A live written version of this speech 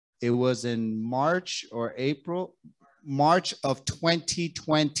It was in March or April, March of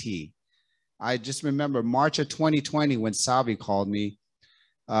 2020. I just remember March of 2020 when Savi called me.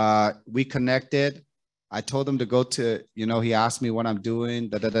 We connected. I told him to go to, he asked me what I'm doing,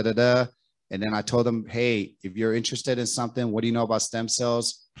 And then I told him, hey, if you're interested in something, what do you know about stem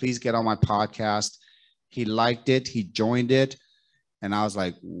cells? Please get on my podcast. He liked it. He joined it. And I was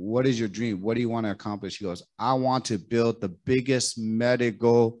like, what is your dream? What do you want to accomplish? He goes, I want to build the biggest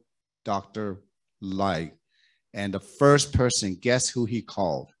medical doctor light. And the first person, guess who he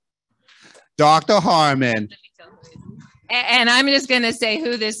called? Dr. Harmon. And I'm just going to say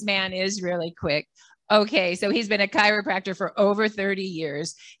who this man is really quick. Okay, so he's been a chiropractor for over 30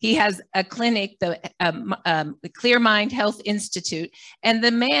 years. He has a clinic, the Clear Mind Health Institute. And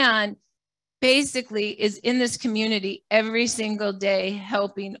the man basically is in this community every single day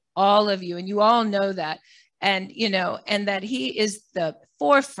helping all of you. And you all know that. And, and that he is the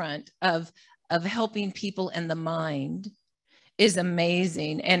forefront of helping people, and the mind is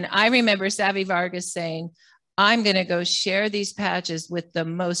amazing. And I remember Savi Vargas saying, I'm going to go share these patches with the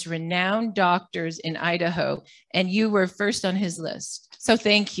most renowned doctors in Idaho. And you were first on his list. So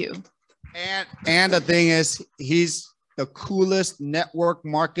thank you. And the thing is, he's the coolest network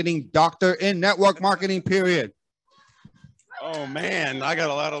marketing doctor in network marketing, period. Oh man, I got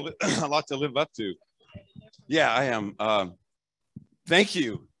a lot to live up to. Yeah, I am. Thank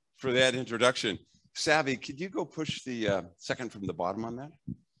you for that introduction. Savi, could you go push the second from the bottom on that?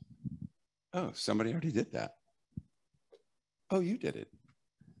 Oh, somebody already did that. Oh, you did it.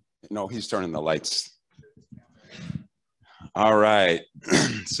 No, he's turning the lights. All right.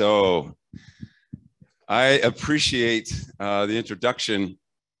 So I appreciate the introduction.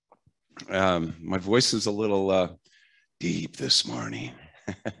 My voice is a little deep this morning.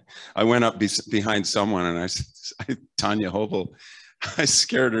 I went up behind someone and I Tanya Hobel, I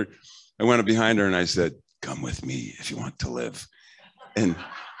scared her. I went up behind her and I said, come with me if you want to live. And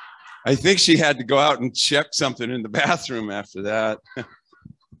I think she had to go out and check something in the bathroom after that.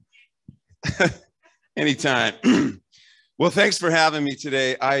 Anytime. Well, thanks for having me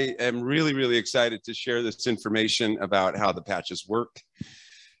today. I am really, really excited to share this information about how the patches work.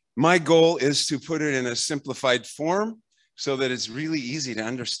 My goal is to put it in a simplified form so that it's really easy to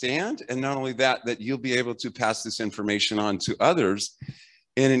understand. And not only that, that you'll be able to pass this information on to others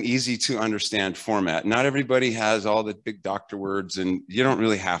in an easy to understand format. Not everybody has all the big doctor words, and you don't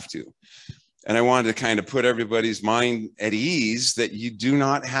really have to. And I wanted to kind of put everybody's mind at ease that you do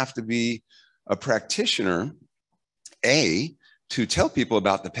not have to be a practitioner, A, to tell people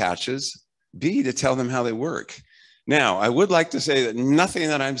about the patches, B, to tell them how they work. Now, I would like to say that nothing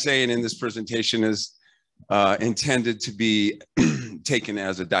that I'm saying in this presentation is intended to be taken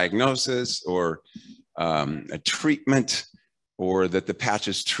as a diagnosis or a treatment, or that the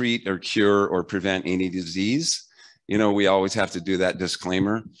patches treat or cure or prevent any disease. We always have to do that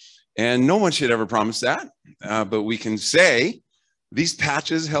disclaimer. And no one should ever promise that, but we can say these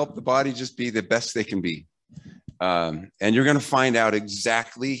patches help the body just be the best they can be. And you're gonna find out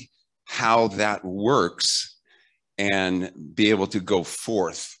exactly how that works and be able to go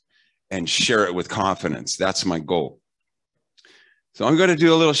forth and share it with confidence. That's my goal. So I'm gonna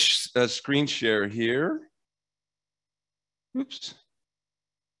do a little screen share here. Oops.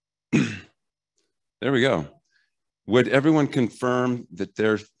 There we go. Would everyone confirm that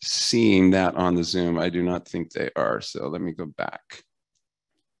they're seeing that on the Zoom? I do not think they are, so let me go back.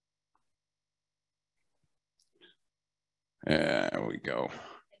 There we go.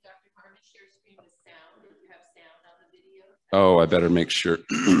 Oh, I better make sure.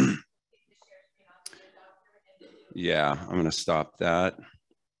 Yeah, I'm going to stop that.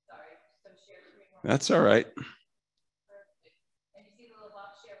 That's all right.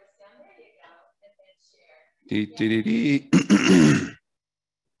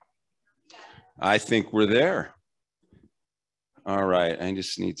 I think we're there. All right, I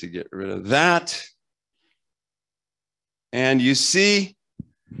just need to get rid of that. And you see,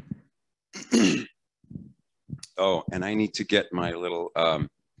 oh, and I need to get my little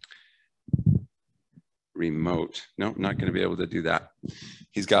remote. No, I'm not going to be able to do that.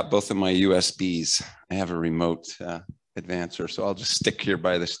 He's got both of my USBs. I have a remote advancer, so I'll just stick here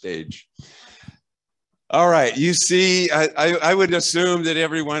by the stage. All right, you see, I would assume that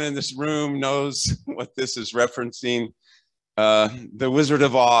everyone in this room knows what this is referencing, the Wizard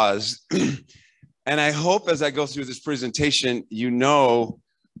of Oz. And I hope as I go through this presentation, you know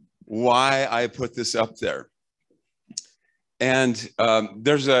why I put this up there.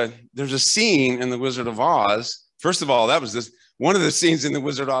 there's a scene in The Wizard of Oz. First of all, that was One of the scenes in The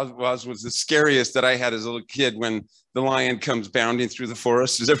Wizard of Oz was the scariest that I had as a little kid when the lion comes bounding through the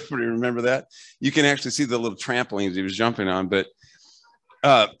forest. Does everybody remember that? You can actually see the little trampolines he was jumping on, but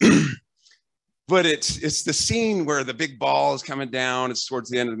but it's the scene where the big ball is coming down. It's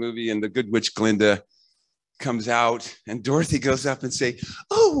towards the end of the movie, and the good witch Glinda comes out, and Dorothy goes up and say,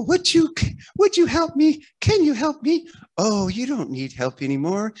 "Oh, would you help me? Can you help me? Oh, you don't need help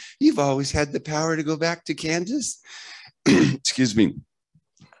anymore. You've always had the power to go back to Kansas." Excuse me.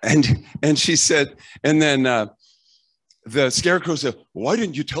 And she said, and then the Scarecrow said, "Why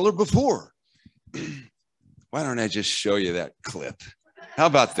didn't you tell her before?" Why don't I just show you that clip? How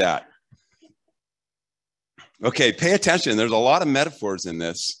about that? Okay, pay attention. There's a lot of metaphors in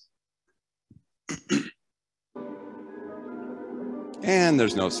this. And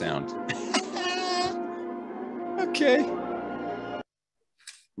there's no sound. Okay.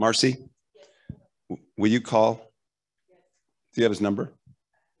 Marcy, will you call? Do you have his number?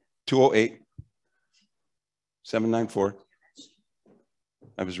 208-794.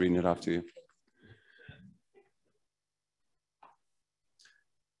 I was reading it off to you.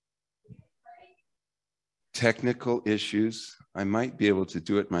 Technical issues. I might be able to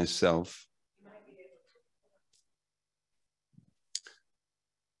do it myself.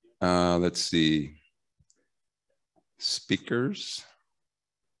 Let's see. Speakers.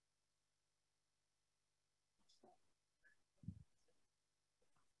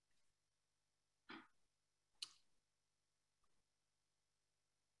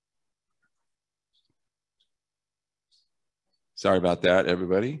 Sorry about that,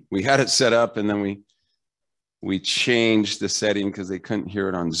 everybody. We had it set up and then we changed the setting because they couldn't hear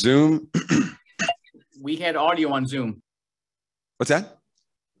it on Zoom. We had audio on Zoom. What's that?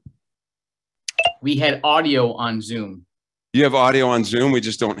 We had audio on Zoom. You have audio on Zoom. We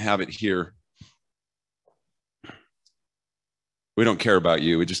just don't have it here. We don't care about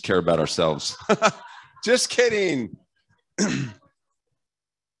you. We just care about ourselves. Just kidding.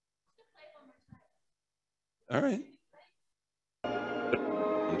 All right. Let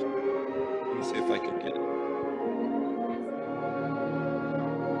me see if I can get it.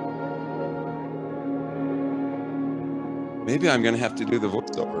 Maybe I'm going to have to do the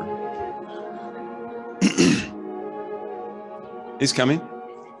voiceover. He's coming.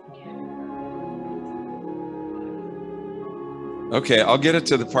 Okay, I'll get it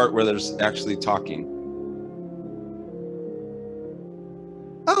to the part where there's actually talking.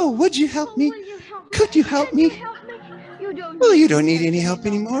 Oh, would you help me? Could you help me? Well, you don't need any help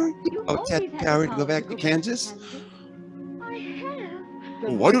anymore. You always had the power to go back to Kansas. I have.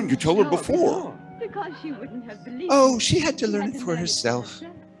 Well, why don't you tell her before? Because she wouldn't have believed. Oh, she had to learn it for herself.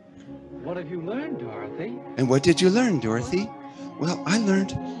 What have you learned, Dorothy? And what did you learn, Dorothy? Well, I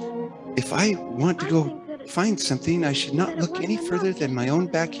learned if I want to go find something, I should not look any further than my own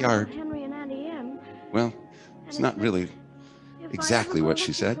backyard. Well, it's not really exactly what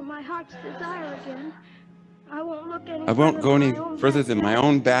she said. I won't go any further than my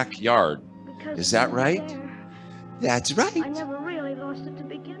own backyard. Is that right? That's right. I never really lost it to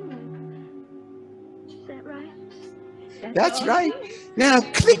begin with. Is that right? That's right. Now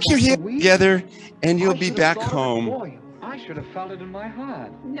click your heels together and you'll be back home. I should have felt it in my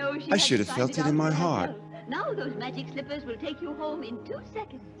heart. No, I should have felt it in my heart. Now those magic slippers will take you home in 2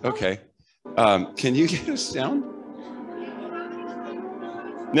 seconds. Okay. Can you get us down?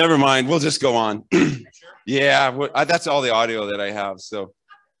 Never mind. We'll just go on. Yeah, that's all the audio that I have. So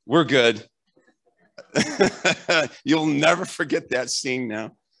we're good. You'll never forget that scene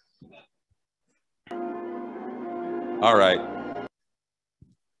now. All right.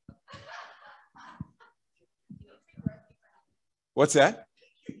 What's that?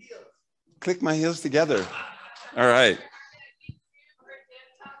 Click my heels together. All right.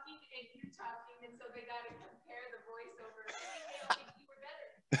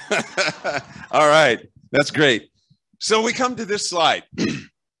 All right. That's great. So we come to this slide.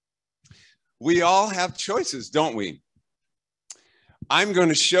 We all have choices, don't we? I'm going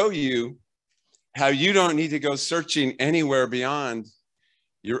to show you how you don't need to go searching anywhere beyond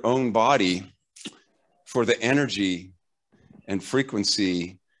your own body for the energy and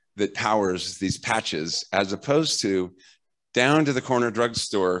frequency that powers these patches, as opposed to down to the corner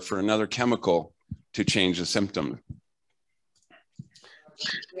drugstore for another chemical to change the symptom.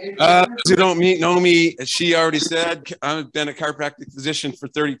 Those who don't know me, as she already said, I've been a chiropractic physician for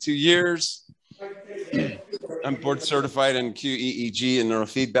 32 years. I'm board certified in QEEG and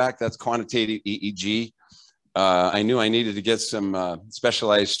neurofeedback. That's quantitative EEG. I knew I needed to get some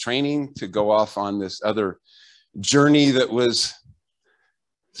specialized training to go off on this other journey that was,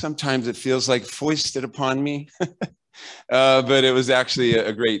 sometimes it feels like foisted upon me. But it was actually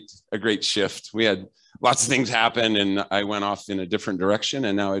a great shift. We had lots of things happen, and I went off in a different direction,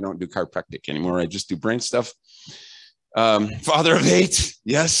 and now I don't do chiropractic anymore. I just do brain stuff. Father of 8,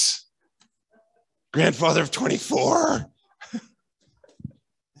 yes. Grandfather of 24.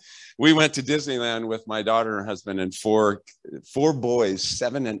 We went to Disneyland with my daughter and husband and four boys,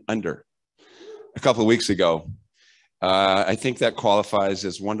 7 and under, a couple of weeks ago. I think that qualifies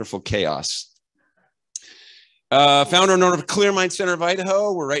as wonderful chaos. Founder and owner of Clear Mind Center of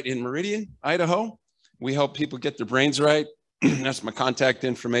Idaho. We're right in Meridian, Idaho. We help people get their brains right. That's my contact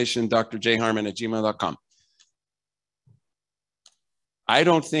information, drjharmon@gmail.com. I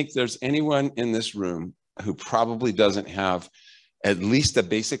don't think there's anyone in this room who probably doesn't have at least a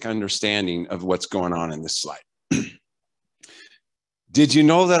basic understanding of what's going on in this slide. Did you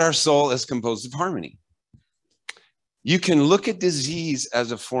know that our soul is composed of harmony? You can look at disease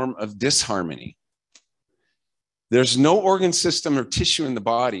as a form of disharmony. There's no organ system or tissue in the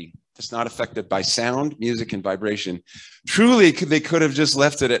body that's not affected by sound, music, and vibration. Truly, they could have just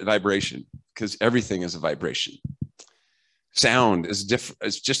left it at vibration, because everything is a vibration. Sound is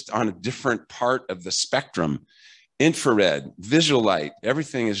just on a different part of the spectrum. Infrared, visual light,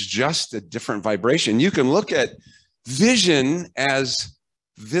 everything is just a different vibration. You can look at vision as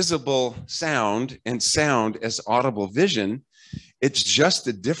visible sound and sound as audible vision. It's just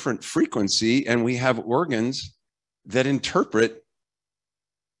a different frequency, and we have organs that interpret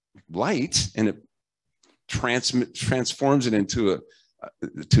light, and it transforms it into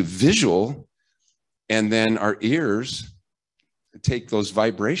to visual, and then our ears take those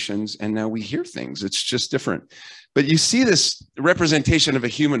vibrations, and now we hear things. It's just different. But you see this representation of a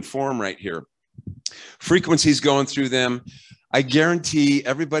human form right here. Frequencies going through them. I guarantee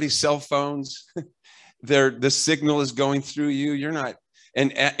everybody's cell phones, the signal is going through you. You're not,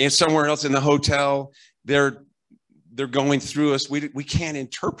 and somewhere else in the hotel, they're going through us. We can't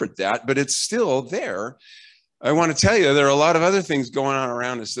interpret that, but it's still there. I want to tell you, there are a lot of other things going on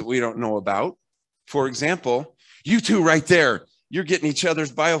around us that we don't know about. For example, you two right there, you're getting each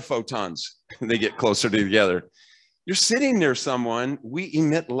other's biophotons. They get closer together. You're sitting near someone, we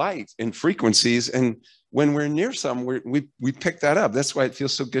emit light and frequencies, and when we're near someone, we pick that up. That's why it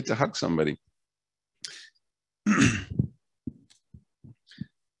feels so good to hug somebody.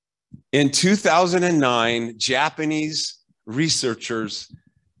 In 2009, Japanese researchers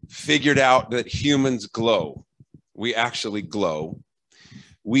figured out that humans glow. We actually glow.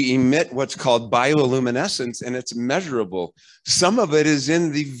 We emit what's called bioluminescence, and it's measurable. Some of it is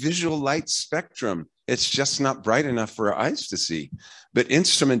in the visual light spectrum. It's just not bright enough for our eyes to see. But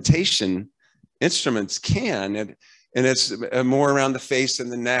instruments can, and it's more around the face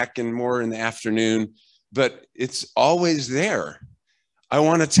and the neck and more in the afternoon, but it's always there. I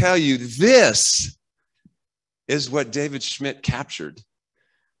want to tell you, this is what David Schmidt captured.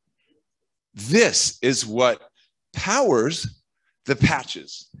 This is what powers the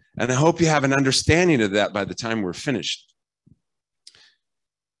patches. And I hope you have an understanding of that by the time we're finished.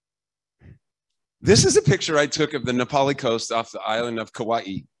 This is a picture I took of the Nepali coast off the island of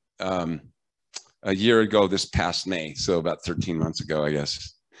Kauai a year ago this past May, so about 13 months ago, I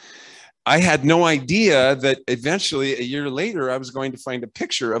guess. I had no idea that eventually, a year later, I was going to find a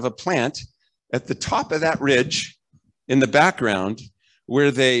picture of a plant at the top of that ridge in the background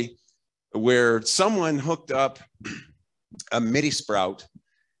where someone hooked up a MIDI sprout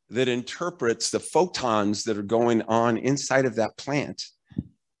that interprets the photons that are going on inside of that plant.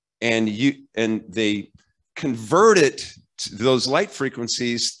 And they convert it to those light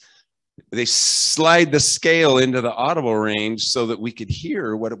frequencies. They slide the scale into the audible range so that we could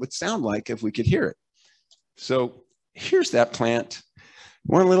hear what it would sound like if we could hear it. So here's that plant,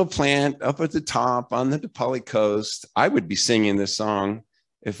 one little plant up at the top on the Nepali coast. I would be singing this song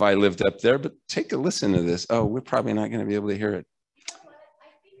if I lived up there, but take a listen to this. Oh, we're probably not going to be able to hear it. You know what? I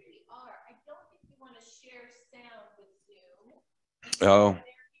think we are. I don't think we want to share sound with Zoom. Oh.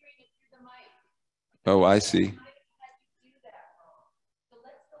 Oh, I see.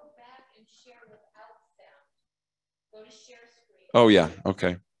 Oh, yeah. Okay.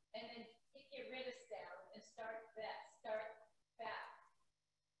 And then get rid of sound and start back.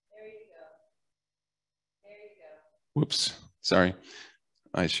 There you go. There you go. Whoops. Sorry.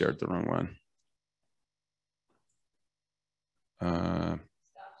 I shared the wrong one. Stop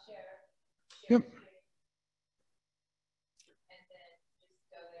share. Yep. And then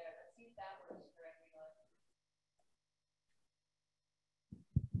just go there. Let's see if that works for everyone.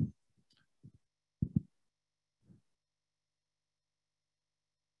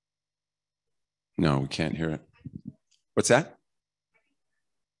 No, we can't hear it. What's that?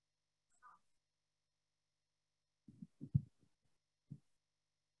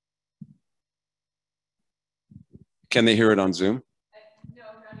 Can they hear it on Zoom? No,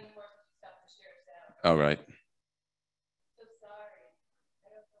 not anymore. Stop the share sound. All right. So sorry. I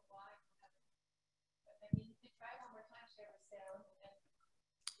don't know why. I mean, you could try one more time, share the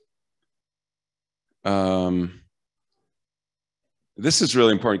sound. This is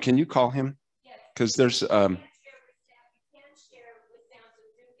really important. Can you call him? Yes. Because there's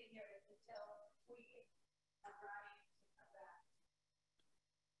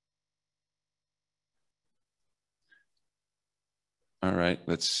all right,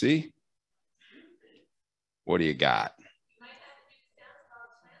 let's see. What do you got?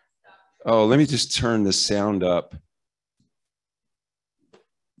 Oh, let me just turn the sound up.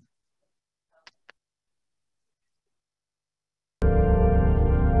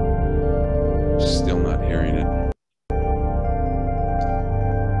 Still not hearing it.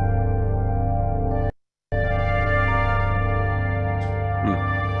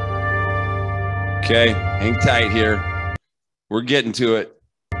 Okay, hang tight here. We're getting to it.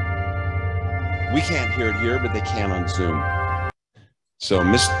 We can't hear it here, but they can on Zoom. So,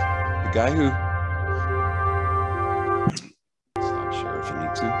 the guy who stop share if you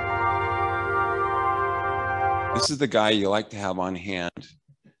need to. This is the guy you like to have on hand.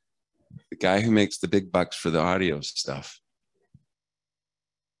 The guy who makes the big bucks for the audio stuff.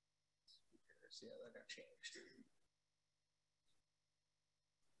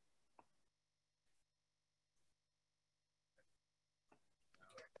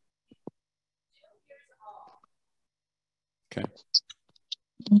 Okay.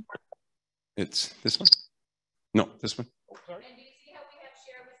 It's this one? No, this one. And do you see how we have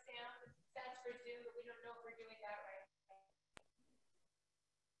share with sound? That's for Zoom, but we don't know if we're doing that right.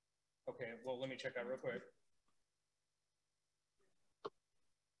 Okay, well, let me check that real quick.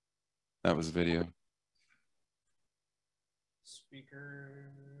 That was video.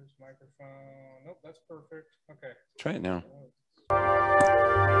 Speakers, microphone. Nope, that's perfect. Okay. Try it now.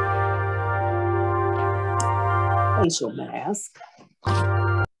 Facial mask.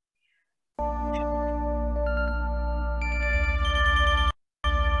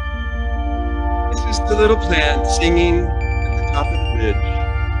 This is the little plant singing at the top of the ridge.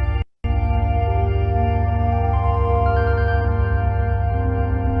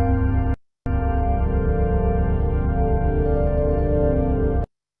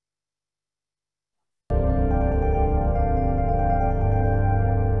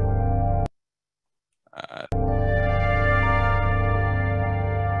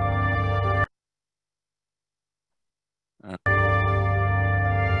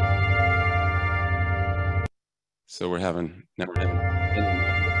 So we're having never having any.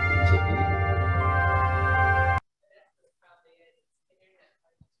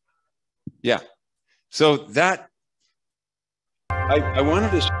 Yeah. So that I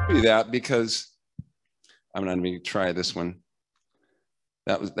wanted to show you that because I'm not going to try this one.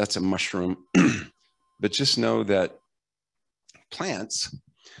 That's a mushroom. But just know that plants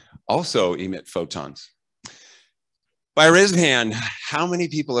also emit photons. By a raise of hand, how many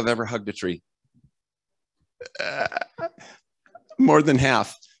people have ever hugged a tree? More than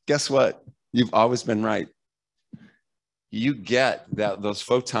half. Guess what? You've always been right. You get those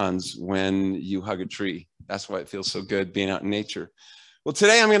photons when you hug a tree. That's why it feels so good being out in nature. Well,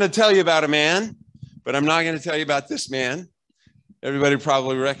 today I'm going to tell you about a man, but I'm not going to tell you about this man. Everybody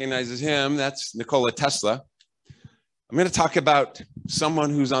probably recognizes him. That's Nikola Tesla. I'm going to talk about someone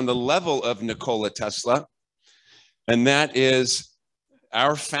who's on the level of Nikola Tesla, and that is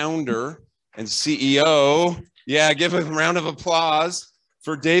our founder and CEO. Yeah, give a round of applause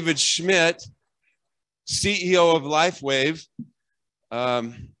for David Schmidt, CEO of LifeWave.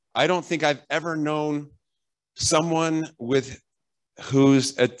 I don't think I've ever known someone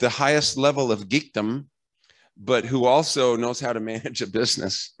who's at the highest level of geekdom, but who also knows how to manage a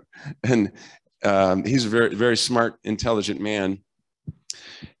business. And he's a very, very smart, intelligent man.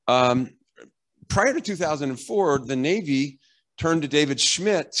 Prior to 2004, the Navy turned to David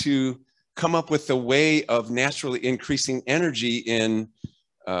Schmidt to come up with a way of naturally increasing energy in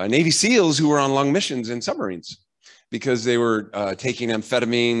Navy SEALs who were on long missions in submarines, because they were taking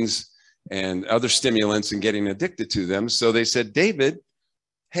amphetamines and other stimulants and getting addicted to them. So they said, David,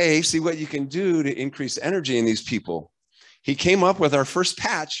 hey, see what you can do to increase energy in these people. He came up with our first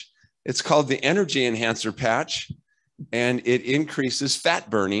patch. It's called the Energy Enhancer Patch, and it increases fat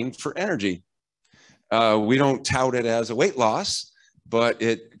burning for energy. We don't tout it as a weight loss, but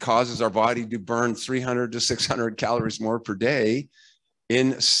it causes our body to burn 300 to 600 calories more per day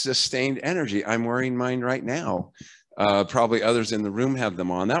in sustained energy. I'm wearing mine right now. Probably others in the room have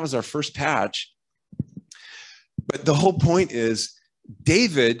them on. That was our first patch. But the whole point is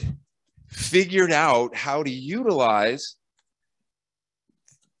David figured out how to utilize,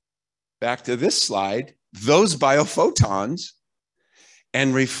 back to this slide, those biophotons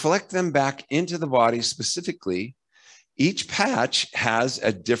and reflect them back into the body specifically. Each patch has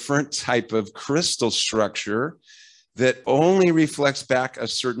a different type of crystal structure that only reflects back a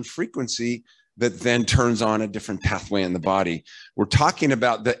certain frequency that then turns on a different pathway in the body. We're talking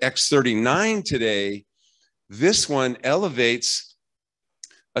about the X39 today. This one elevates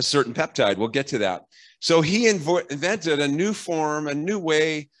a certain peptide. We'll get to that. So he invented a new form, a new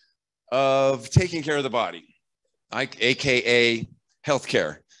way of taking care of the body, like AKA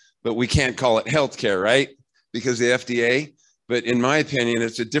healthcare, but we can't call it healthcare, right? Because the FDA, but in my opinion,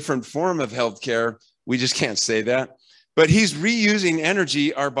 it's a different form of healthcare. We just can't say that. But he's reusing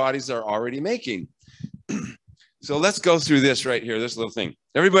energy our bodies are already making. So let's go through this right here, this little thing.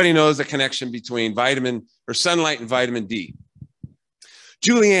 Everybody knows the connection between sunlight and vitamin D.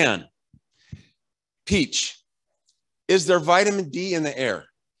 Julianne, Peach, is there vitamin D in the air?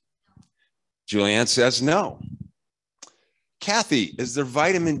 Julianne says no. Kathy, is there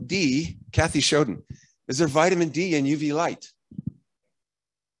vitamin D? Kathy Shoden, is there vitamin D in UV light?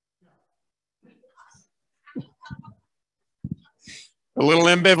 A little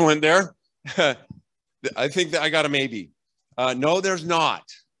ambivalent there. I think that I got a maybe. No, there's not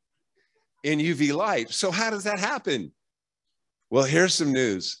in UV light. So how does that happen? Well, here's some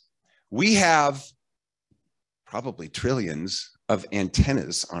news. We have probably trillions of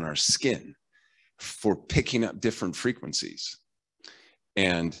antennas on our skin for picking up different frequencies.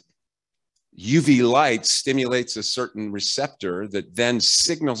 And UV light stimulates a certain receptor that then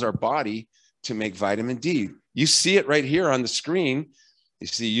signals our body to make vitamin D. You see it right here on the screen. You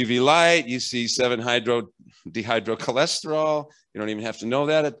see UV light, you see 7-hydrodehydrocholesterol. You don't even have to know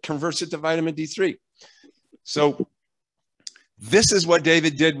that. It converts it to vitamin D3. So this is what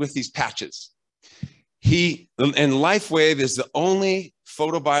David did with these patches. And LifeWave is the only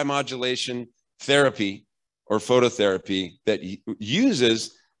photobiomodulation therapy or phototherapy that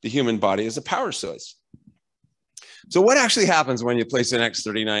uses the human body as a power source. So what actually happens when you place an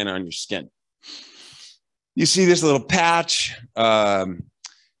X39 on your skin? You see this little patch.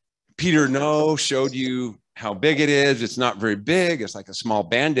 Peter No showed you how big it is. It's not very big. It's like a small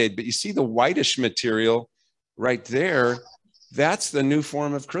Band-Aid, but you see the whitish material right there. That's the new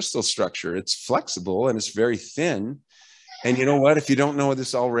form of crystal structure. It's flexible and it's very thin. And you know what? If you don't know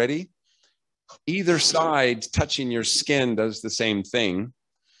this already, either side touching your skin does the same thing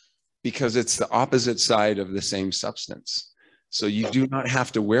because it's the opposite side of the same substance. So you do not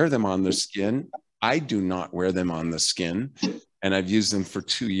have to wear them on the skin. I do not wear them on the skin, and I've used them for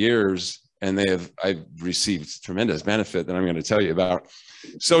 2 years, and I've received tremendous benefit that I'm going to tell you about.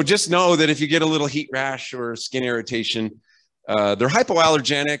 So just know that if you get a little heat rash or skin irritation, they're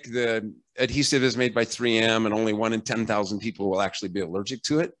hypoallergenic. The adhesive is made by 3M, and only 1 in 10,000 people will actually be allergic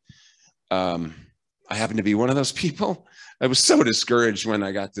to it. I happen to be one of those people. I was so discouraged when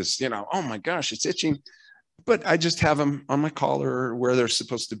I got this, oh my gosh, it's itching. But I just have them on my collar where they're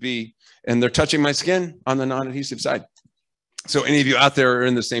supposed to be, and they're touching my skin on the non-adhesive side. So any of you out there are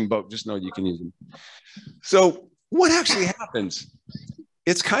in the same boat, just know you can use them. So what actually happens?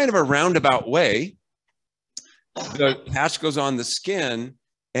 It's kind of a roundabout way. The patch goes on the skin,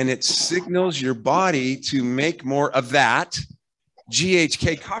 and it signals your body to make more of that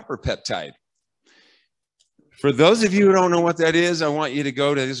GHK copper peptide. For those of you who don't know what that is, I want you to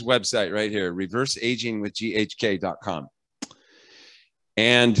go to this website right here, reverseagingwithghk.com.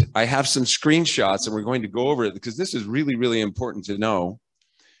 And I have some screenshots, and we're going to go over it because this is really, really important to know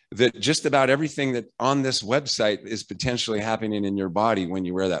that just about everything that on this website is potentially happening in your body when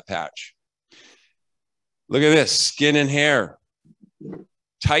you wear that patch. Look at this, skin and hair,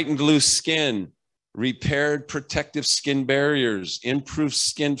 tightened loose skin, repaired protective skin barriers, improved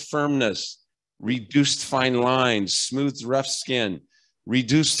skin firmness, reduced fine lines, smoothed rough skin,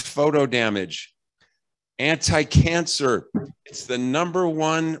 reduced photo damage, anti-cancer. It's the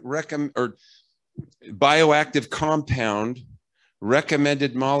 #1 bioactive compound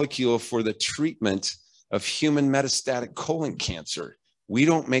recommended molecule for the treatment of human metastatic colon cancer. We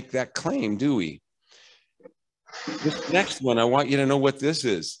don't make that claim, do we? This next one, I want you to know what this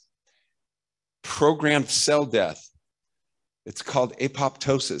is. Programmed cell death. It's called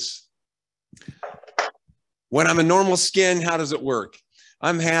apoptosis. When I'm a normal skin, how does it work?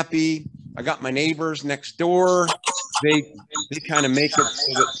 I'm happy. I got my neighbors next door. They kind of make it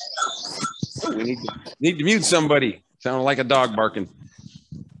so that we need to mute somebody. Sounded like a dog barking.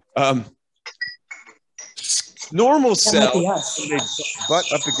 Normal cells, they butt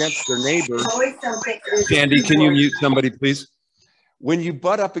up against their neighbor. Candy, can you mute somebody, please? When you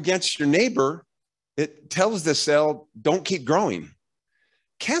butt up against your neighbor, it tells the cell, don't keep growing.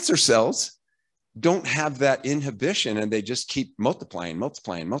 Cancer cells don't have that inhibition, and they just keep multiplying,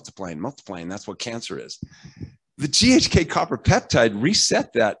 multiplying, multiplying, multiplying. That's what cancer is. The GHK copper peptide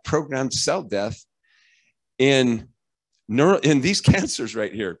reset that programmed cell death in these cancers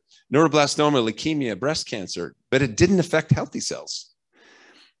right here, neuroblastoma, leukemia, breast cancer, but it didn't affect healthy cells.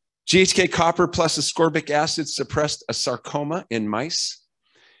 GHK copper plus ascorbic acid suppressed a sarcoma in mice.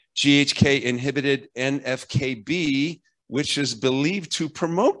 GHK inhibited NFKB, which is believed to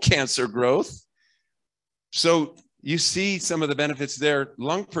promote cancer growth. So you see some of the benefits there.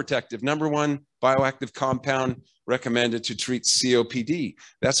 Lung protective, #1 bioactive compound recommended to treat COPD.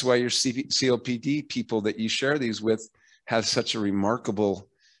 That's why your COPD people that you share these with have such a remarkable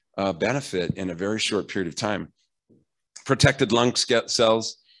benefit in a very short period of time. Protected lung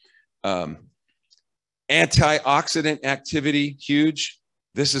cells, antioxidant activity, huge.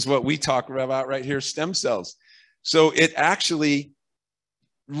 This is what we talk about right here, stem cells. So it actually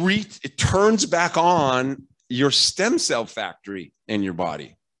it turns back on your stem cell factory in your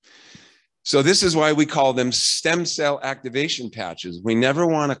body. So this is why we call them stem cell activation patches. We never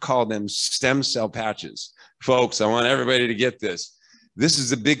want to call them stem cell patches. Folks, I want everybody to get this. This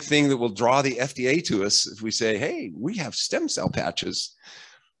is a big thing that will draw the FDA to us if we say, hey, we have stem cell patches,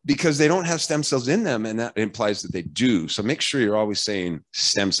 because they don't have stem cells in them, and that implies that they do. So make sure you're always saying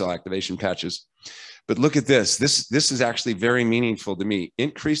stem cell activation patches. But look at this. This is actually very meaningful to me.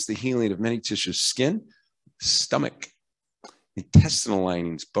 Increase the healing of many tissues: skin, stomach, intestinal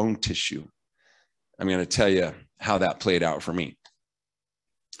linings, bone tissue. I'm going to tell you how that played out for me.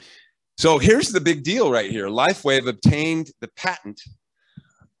 So here's the big deal right here. LifeWave obtained the patent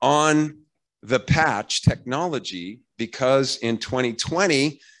on the patch technology because in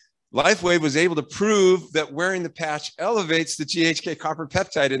 2020, LifeWave was able to prove that wearing the patch elevates the GHK copper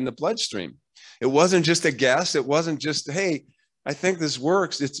peptide in the bloodstream. It wasn't just a guess. It wasn't just, hey, I think this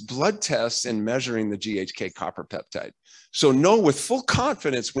works. It's blood tests and measuring the GHK copper peptide. So know with full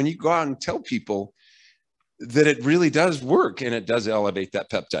confidence when you go out and tell people that it really does work and it does elevate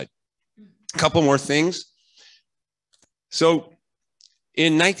that peptide. A couple more things. So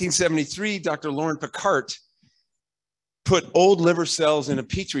in 1973, Dr. Lauren Picard put old liver cells in a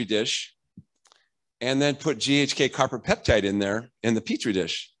petri dish and then put GHK copper peptide in there in the petri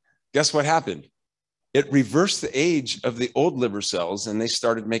dish. Guess what happened? It reversed the age of the old liver cells, and they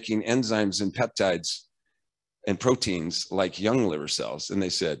started making enzymes and peptides and proteins like young liver cells. And they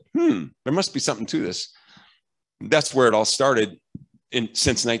said, there must be something to this. That's where it all started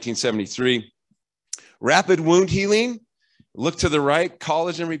since 1973. Rapid wound healing. Look to the right,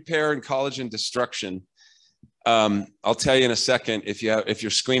 collagen repair and collagen destruction. I'll tell you in a second, if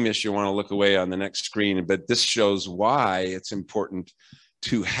you're squeamish, you want to look away on the next screen, but this shows why it's important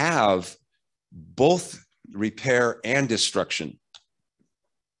to have both repair and destruction.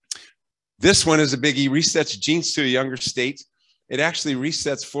 This one is a biggie, resets genes to a younger state. It actually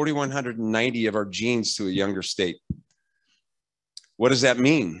resets 4,190 of our genes to a younger state. What does that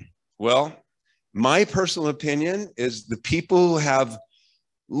mean? Well, my personal opinion is the people who have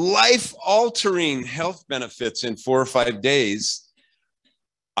life-altering health benefits in 4 or 5 days,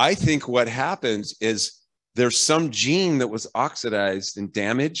 I think what happens is there's some gene that was oxidized and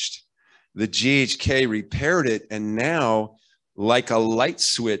damaged. The GHK repaired it, and now, like a light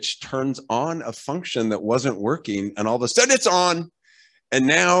switch, turns on a function that wasn't working, and all of a sudden it's on. And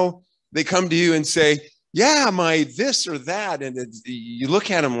now they come to you and say, yeah, my this or that. And you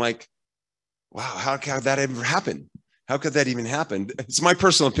look at them like, wow, how could that ever happen? How could that even happen? It's my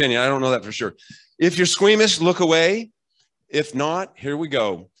personal opinion. I don't know that for sure. If you're squeamish, look away. If not, here we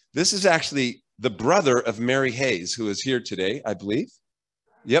go. This is actually the brother of Mary Hayes, who is here today, I believe.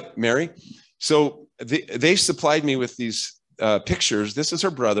 Yep, Mary. So they supplied me with these pictures. This is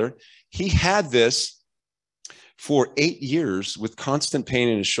her brother. He had this for 8 years with constant pain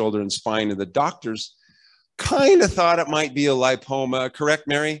in his shoulder and spine. And the doctors kind of thought it might be a lipoma, correct,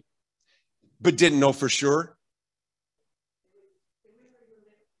 Mary? But didn't know for sure.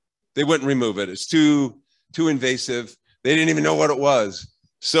 They wouldn't remove it. It's too invasive. They didn't even know what it was.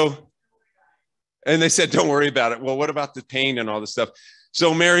 So, and they said, don't worry about it. Well, what about the pain and all this stuff?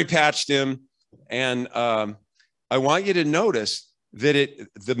 So Mary patched him. And I want you to notice that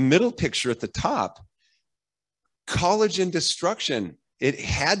the middle picture at the top, collagen destruction, it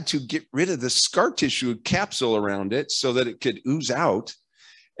had to get rid of the scar tissue capsule around it so that it could ooze out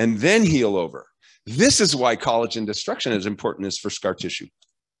and then heal over. This is why collagen destruction is important, is for scar tissue.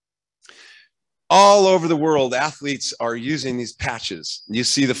 All over the world, athletes are using these patches. You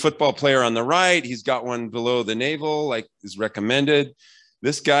see the football player on the right, he's got one below the navel, like is recommended.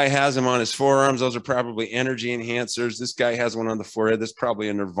 This guy has them on his forearms. Those are probably energy enhancers. This guy has one on the forehead. That's probably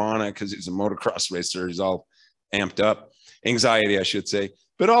a Nirvana because he's a motocross racer. He's all amped up. Anxiety, I should say.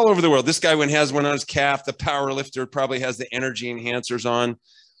 But all over the world, this guy has one on his calf. The power lifter probably has the energy enhancers on.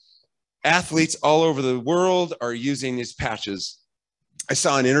 Athletes all over the world are using these patches. I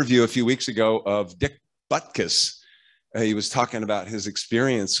saw an interview a few weeks ago of Dick Butkus. He was talking about his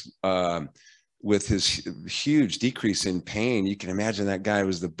experience with his huge decrease in pain. You can imagine that guy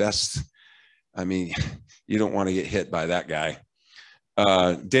was the best. I mean, you don't want to get hit by that guy.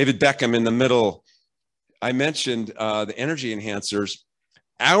 David Beckham in the middle. I mentioned the energy enhancers.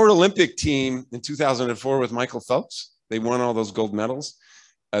 Our Olympic team in 2004 with Michael Phelps, they won all those gold medals.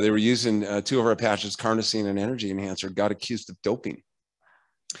 They were using two of our patches, carnosine and energy enhancer, got accused of doping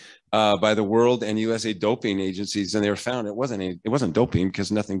by the World and USA doping agencies, and they were found it wasn't doping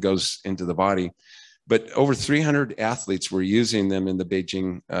because nothing goes into the body. But over 300 athletes were using them in the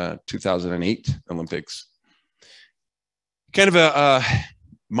Beijing 2008 Olympics. Kind of a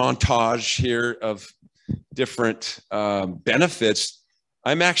montage here of different benefits.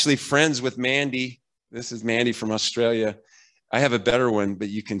 I'm actually friends with Mandy. This is Mandy from Australia. I have a better one, but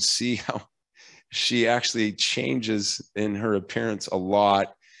you can see how she actually changes in her appearance a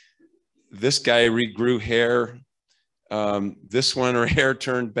lot. This guy regrew hair. This one, her hair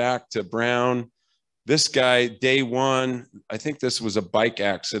turned back to brown. This guy, day one, I think this was a bike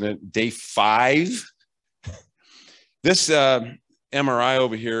accident. Day 5. This MRI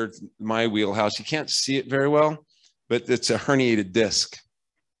over here, my wheelhouse, you can't see it very well, but it's a herniated disc.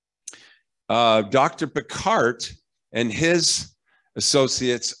 Dr. Picard and his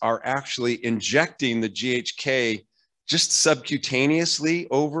associates are actually injecting the GHK just subcutaneously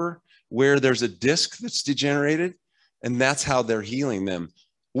over where there's a disc that's degenerated, and that's how they're healing them.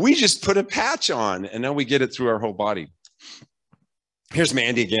 We just put a patch on, and now we get it through our whole body. Here's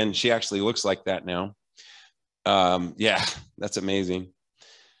Mandy again. She actually looks like that now. Yeah, that's amazing.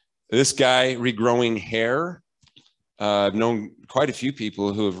 This guy, regrowing hair. I've known quite a few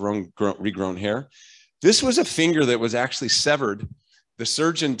people who have regrown hair. This was a finger that was actually severed. The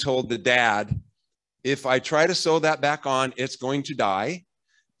surgeon told the dad, if I try to sew that back on, it's going to die.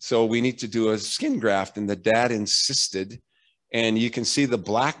 So we need to do a skin graft. And the dad insisted. And you can see the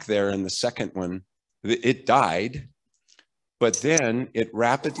black there in the second one. It died, but then it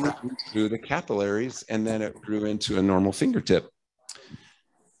rapidly grew through the capillaries, and then it grew into a normal fingertip.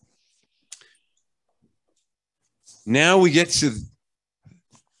 Now we get to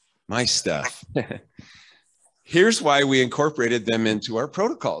my stuff. Here's why we incorporated them into our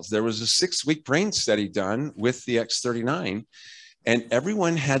protocols. There was a 6-week brain study done with the X39, and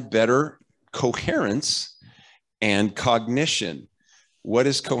everyone had better coherence and cognition. What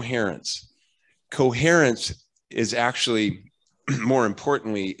is coherence? Coherence is actually, more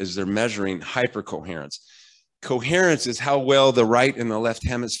importantly, is they're measuring hypercoherence. Coherence is how well the right and the left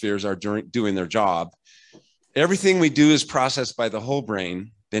hemispheres are doing their job. Everything we do is processed by the whole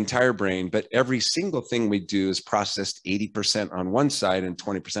brain, the entire brain, but every single thing we do is processed 80% on one side and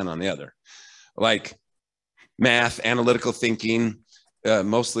 20% on the other. Like math, analytical thinking,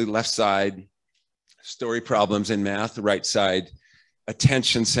 mostly left side, story problems in math, the right side,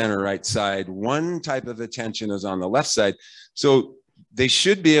 attention center, right side. One type of attention is on the left side. So they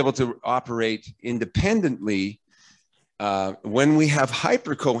should be able to operate independently. When we have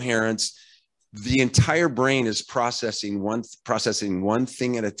hypercoherence, the entire brain is processing one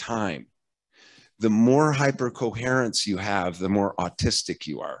thing at a time. The more hypercoherence you have, the more autistic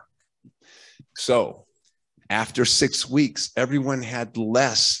you are. So after 6 weeks, everyone had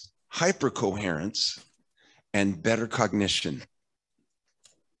less hypercoherence and better cognition.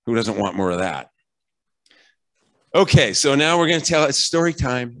 Who doesn't want more of that? Okay, so now we're going to tell it's story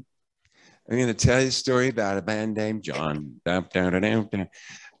time. I'm going to tell you a story about a man named John.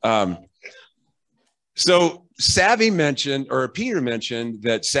 So Savvy mentioned, or Peter mentioned,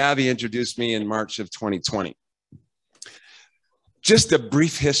 that Savvy introduced me in March of 2020. Just a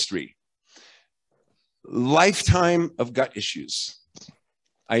brief history. Lifetime of gut issues.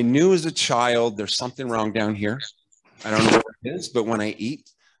 I knew as a child there's something wrong down here. I don't know what it is, but when I eat,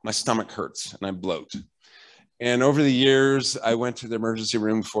 my stomach hurts and I bloat. And over the years, I went to the emergency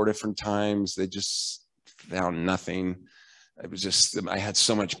room 4 different times. They just found nothing. It was just, I had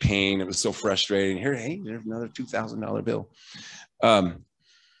so much pain. It was so frustrating. Here, hey, there's another $2,000 bill.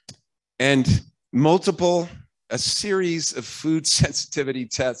 And a series of food sensitivity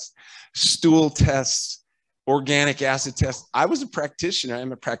tests, stool tests, organic acid test. I was a practitioner.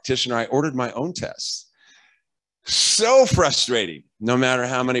 I'm a practitioner. I ordered my own tests. So frustrating. No matter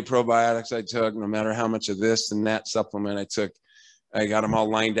how many probiotics I took, no matter how much of this and that supplement I took, I got them all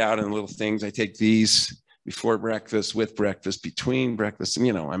lined out in little things. I take these before breakfast, with breakfast, between breakfast, and,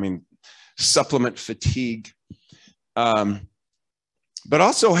 you know, I mean, supplement fatigue. But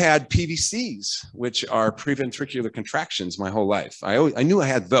also had PVCs, which are preventricular contractions, my whole life. I knew I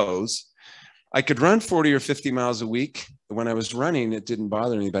had those. I could run 40 or 50 miles a week. When I was running, it didn't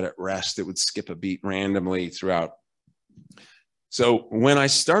bother me, but at rest, it would skip a beat randomly throughout. So when I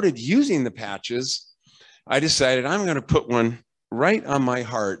started using the patches, I decided I'm going to put one right on my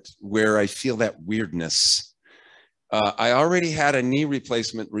heart where I feel that weirdness. I already had a knee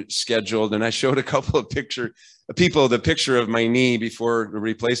replacement scheduled, and I showed a couple of people the picture of my knee before the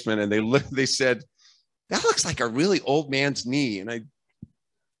replacement, and they said, that looks like a really old man's knee. And I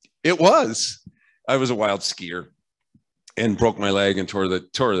was a wild skier and broke my leg and tore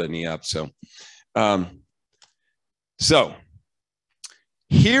the knee up. So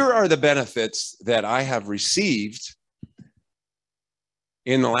here are the benefits that I have received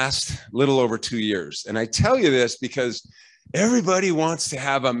in the last little over 2 years. And I tell you this because everybody wants to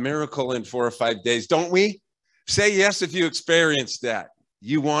have a miracle in 4 or 5 days, don't we? Say yes if you experienced that.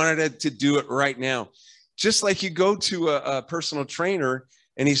 You wanted to do it right now. Just like you go to a personal trainer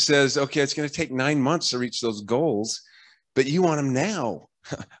and he says, okay, it's going to take 9 months to reach those goals, but you want them now.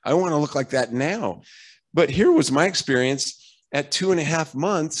 I want to look like that now. But here was my experience. At 2.5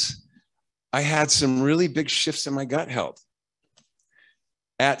 months, I had some really big shifts in my gut health.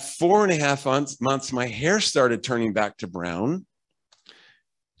 At 4.5 months, my hair started turning back to brown.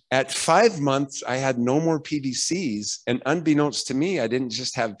 At 5 months, I had no more PVCs. And unbeknownst to me, I didn't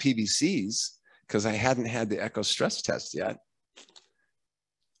just have PVCs because I hadn't had the echo stress test yet.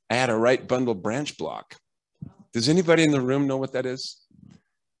 I had a right bundle branch block. Does anybody in the room know what that is?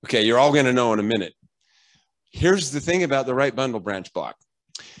 Okay, you're all going to know in a minute. Here's the thing about the right bundle branch block.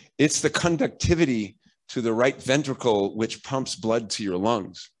 It's the conductivity to the right ventricle, which pumps blood to your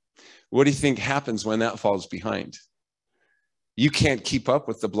lungs. What do you think happens when that falls behind? You can't keep up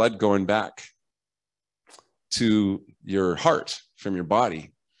with the blood going back to your heart from your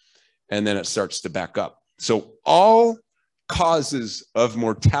body, and then it starts to back up. So all causes of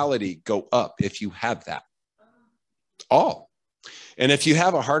mortality go up if you have that. All. And if you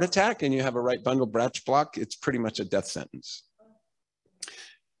have a heart attack and you have a right bundle branch block, it's pretty much a death sentence.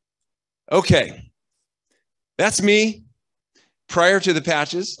 Okay. That's me prior to the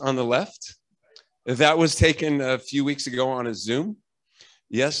patches on the left. That was taken a few weeks ago on a Zoom.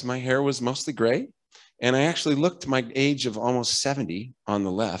 Yes, my hair was mostly gray. And I actually looked my age of almost 70 on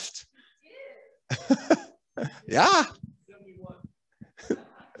the left. Yeah.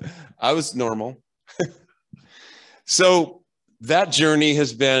 I was normal. So that journey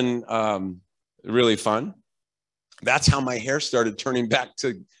has been really fun. That's how my hair started turning back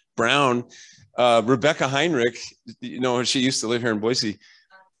to brown. Rebecca Heinrich, you know, she used to live here in Boise.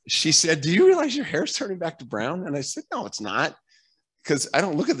 She said, do you realize your hair's turning back to brown? And I said, no, it's not, because I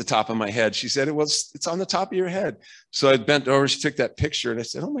don't look at the top of my head. She said, it's on the top of your head. So I bent over, she took that picture, and I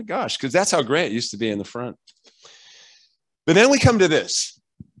said, oh my gosh, because that's how gray it used to be in the front. But then we come to this,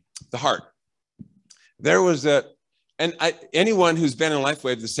 the heart. There was a, and anyone who's been in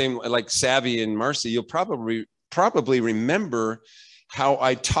LifeWave, the same like Savvy and Marcy, you'll probably remember how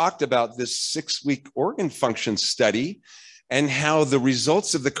I talked about this 6-week organ function study and how the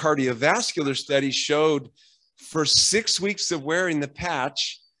results of the cardiovascular study showed for 6 weeks of wearing the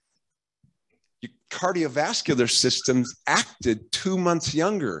patch, your cardiovascular systems acted 2 months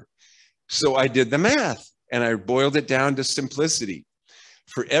younger. So I did the math and I boiled it down to simplicity.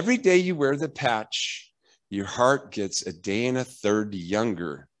 For every day you wear the patch, your heart gets a day and a third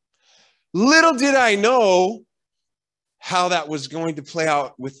younger. Little did I know how that was going to play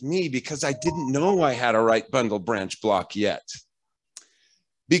out with me, because I didn't know I had a right bundle branch block yet.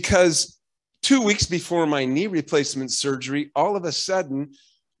 Because 2 weeks before my knee replacement surgery, all of a sudden,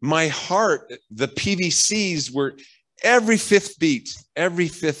 my heart, the PVCs were every fifth beat,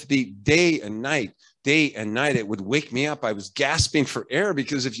 day and night, it would wake me up. I was gasping for air,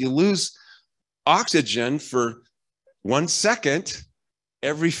 because if you lose oxygen for 1 second,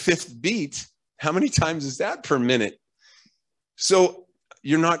 every fifth beat, how many times is that per minute? So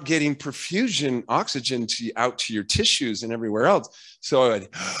you're not getting perfusion oxygen out to your tissues and everywhere else. So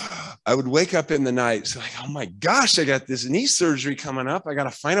I would wake up in the night. So like, oh my gosh, I got this knee surgery coming up. I got to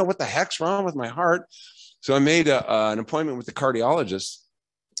find out what the heck's wrong with my heart. So I made an appointment with the cardiologist.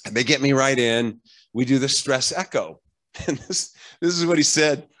 And they get me right in. We do the stress echo. And this is what he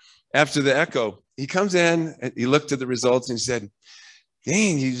said after the echo. he comes in, and he looked at the results and he said,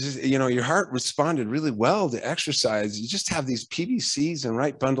 dang, your heart responded really well to exercise. You just have these PVCs and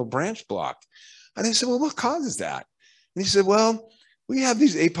right bundle branch block. And I said, well, what causes that? And he said, well, we have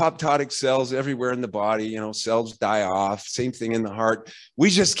these apoptotic cells everywhere in the body, cells die off, same thing in the heart. We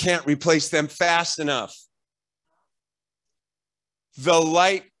just can't replace them fast enough. The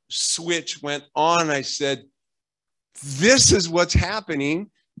light switch went on. I said, this is what's happening.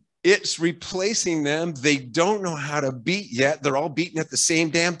 It's replacing them. They don't know how to beat yet. They're all beating at the same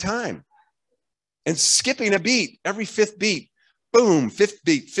damn time and skipping a beat every fifth beat. Boom, fifth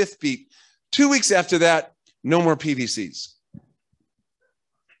beat. 2 weeks after that, no more PVCs.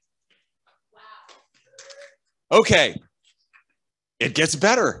 Wow. Okay, it gets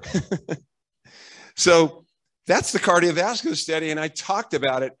better. So that's the cardiovascular study. And I talked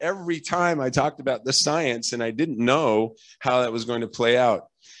about it every time I talked about the science, and I didn't know how that was going to play out.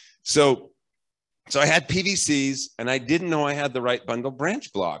 So I had PVCs, and I didn't know I had the right bundle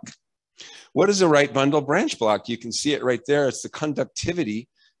branch block. What is a right bundle branch block? You can see it right there. It's the conductivity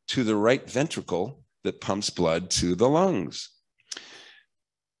to the right ventricle that pumps blood to the lungs.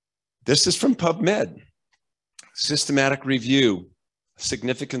 This is from PubMed. Systematic review,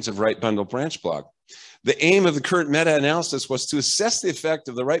 significance of right bundle branch block. The aim of the current meta-analysis was to assess the effect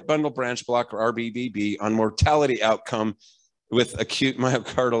of the right bundle branch block, or RBBB, on mortality outcome with acute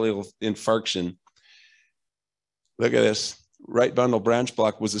myocardial infarction. Look at this. Right bundle branch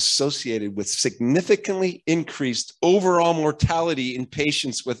block was associated with significantly increased overall mortality in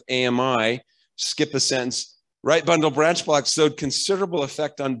patients with AMI. Skip a sentence. Right bundle branch block showed considerable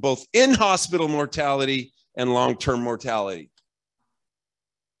effect on both in-hospital mortality and long-term mortality.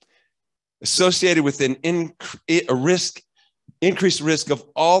 Associated with an increased risk of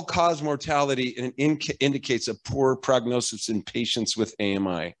all-cause mortality, and indicates a poor prognosis in patients with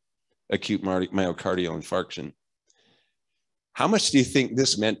AMI, acute myocardial infarction. How much do you think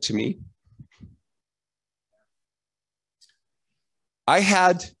this meant to me? I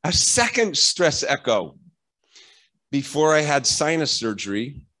had a second stress echo before I had sinus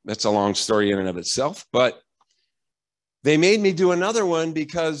surgery. That's a long story in and of itself, but they made me do another one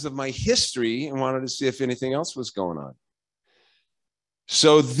because of my history and wanted to see if anything else was going on.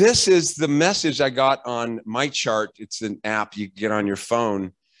 So this is the message I got on my chart. It's an app you get on your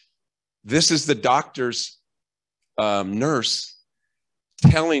phone. This is the doctor's nurse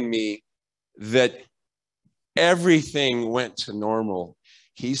telling me that everything went to normal.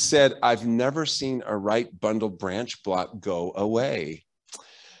 He said, I've never seen a right bundle branch block go away.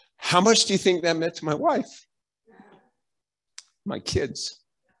 How much do you think that meant to my wife? My kids?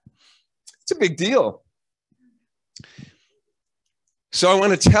 It's a big deal. So I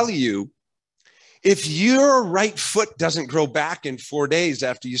want to tell you, if your right foot doesn't grow back in 4 days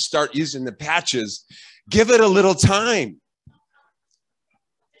after you start using the patches, give it a little time.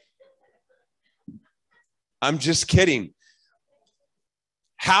 I'm just kidding.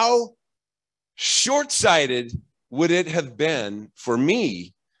 How short-sighted would it have been for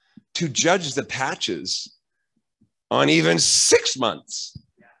me to judge the patches on even 6 months?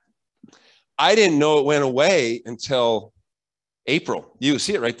 I didn't know it went away until April. You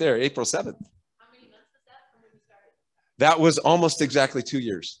see it right there, April 7th. How many months was that from when you started? That was almost exactly 2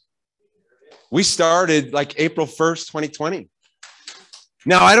 years. We started like April 1st, 2020.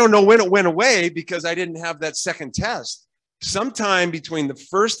 Now, I don't know when it went away because I didn't have that second test. Sometime between the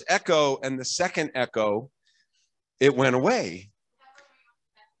first echo and the second echo, it went away.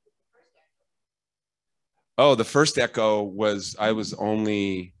 Oh, the first echo was, I was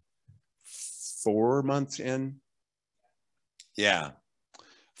only 4 months in. Yeah,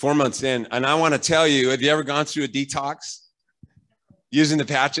 4 months in. And I want to tell you, have you ever gone through a detox using the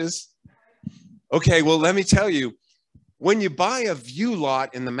patches? Okay, well, let me tell you, when you buy a view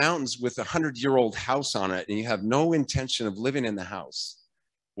lot in the mountains with a 100-year-old house on it and you have no intention of living in the house,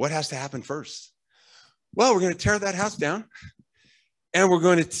 what has to happen first? Well, we're going to tear that house down and we're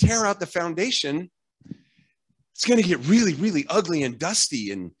going to tear out the foundation. It's going to get really, really ugly and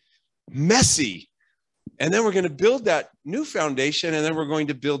dusty and messy. And then we're going to build that new foundation, and then we're going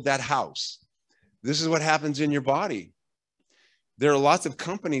to build that house. This is what happens in your body. There are lots of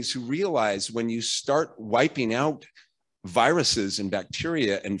companies who realize when you start wiping out viruses and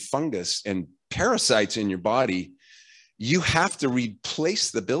bacteria and fungus and parasites in your body, you have to replace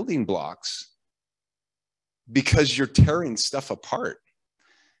the building blocks because you're tearing stuff apart.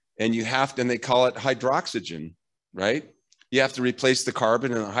 And you have to, and they call it hydroxygen, right? You have to replace the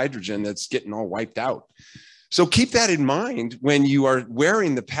carbon and the hydrogen that's getting all wiped out. So keep that in mind when you are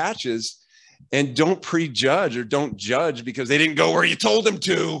wearing the patches, and don't prejudge or don't judge because they didn't go where you told them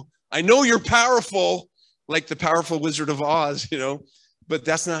to. I know you're powerful, like the powerful Wizard of Oz, you know, but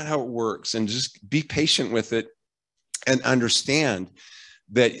that's not how it works. And just be patient with it and understand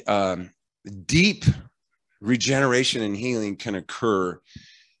that deep regeneration and healing can occur.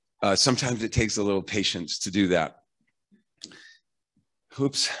 Sometimes it takes a little patience to do that.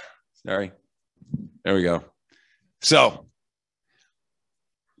 Oops, sorry. There we go. So,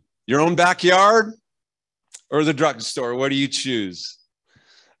 your own backyard or the drugstore, what do you choose?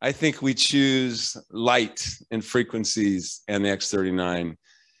 I think we choose light and frequencies and the X39.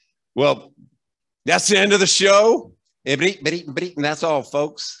 Well, that's the end of the show. And that's all,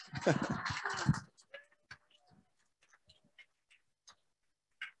 folks.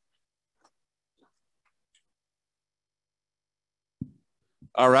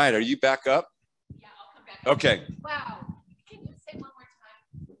 All right, are you back up? Yeah, I'll come back. Okay. Wow. Can you say one more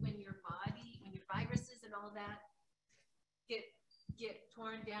time when your body, when your viruses and all that get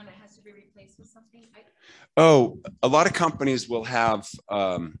torn down, it has to be replaced with something? Oh, a lot of companies will have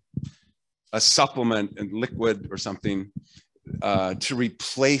a supplement and liquid or something to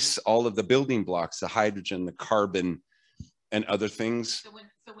replace all of the building blocks, the hydrogen, the carbon, and other things. So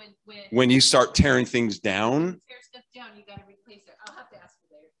when you start tearing things down, tear stuff down, you got to replace it. I'll have to ask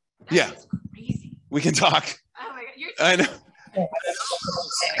you later. That's crazy. We can talk. Oh my God, you're I know.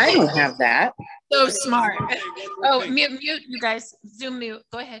 I don't have that. so smart. Oh, mute, you guys. Zoom mute.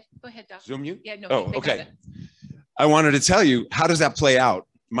 Go ahead, Doc. Zoom you? Yeah, no. Oh, they got okay. it. I wanted to tell you, how does that play out?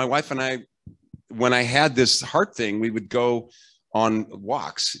 My wife and I, when I had this heart thing, we would go on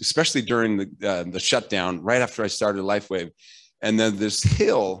walks, especially during the shutdown, right after I started LifeWave. And then this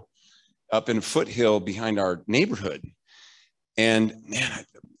hill up in Foothill behind our neighborhood. And man,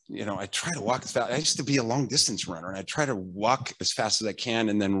 I try to walk as fast. I used to be a long distance runner, and I try to walk as fast as I can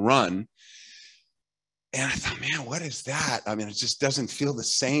and then run. And I thought, man, what is that? I mean, it just doesn't feel the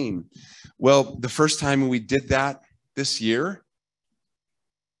same. Well, the first time we did that this year,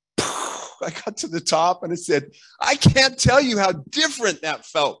 I got to the top and I said, I can't tell you how different that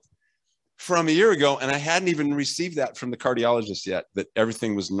felt from a year ago. And I hadn't even received that from the cardiologist yet, that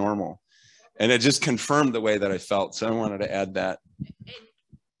everything was normal. And it just confirmed the way that I felt. So I wanted to add that. And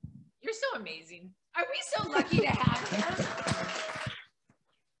you're so amazing. Are we so lucky to have him?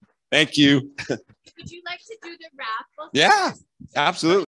 Thank you. Would you like to do the raffle? Yeah, absolutely.